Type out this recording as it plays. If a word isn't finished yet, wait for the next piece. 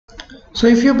So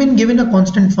if you've been given a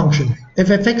constant function, if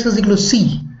fx is equal to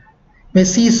c, where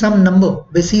c is some number,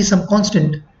 where c is some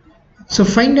constant, so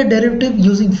find a derivative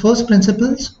using first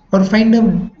principles or find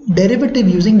a derivative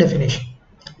using definition.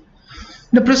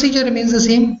 The procedure remains the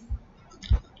same.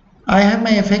 I have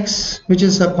my fx, which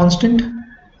is a constant.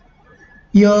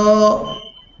 Your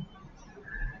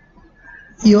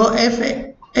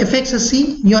fx is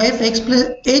c, your fx plus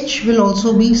h will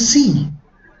also be c.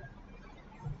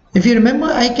 If you remember,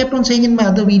 I kept on saying in my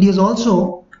other videos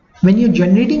also, when you're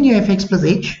generating your fx plus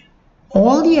h,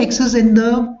 all the x's in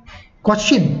the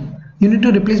question you need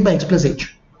to replace by x plus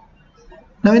h.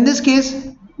 Now in this case,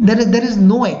 there is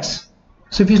no x.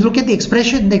 So if you look at the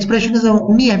expression is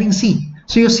only having c.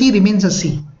 So your c remains as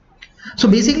c. So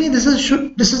basically this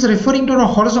is referring to a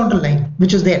horizontal line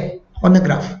which is there on the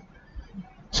graph.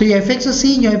 So your fx is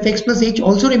c, your fx plus h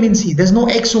also remains c. There's no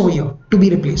x over here to be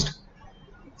replaced.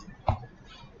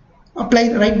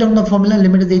 Write down the formula,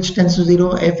 limit as h tends to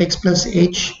 0, fx plus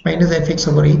h minus fx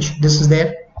over h. This is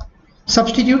there.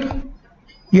 Substitute.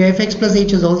 Your fx plus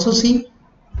h is also c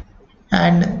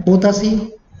and both are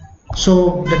c.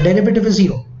 So the derivative is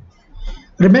 0.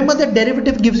 Remember that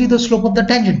derivative gives you the slope of the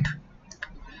tangent.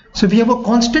 So if you have a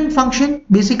constant function,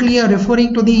 basically you are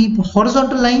referring to the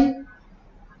horizontal line,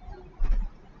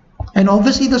 and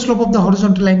obviously the slope of the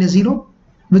horizontal line is 0,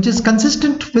 which is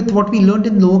consistent with what we learned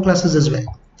in lower classes as well.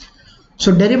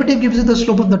 So derivative gives you the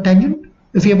slope of the tangent.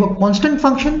 If you have a constant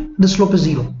function, the slope is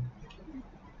 0.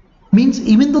 Means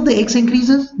even though the x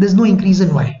increases, there's no increase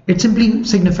in y. It simply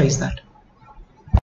signifies that.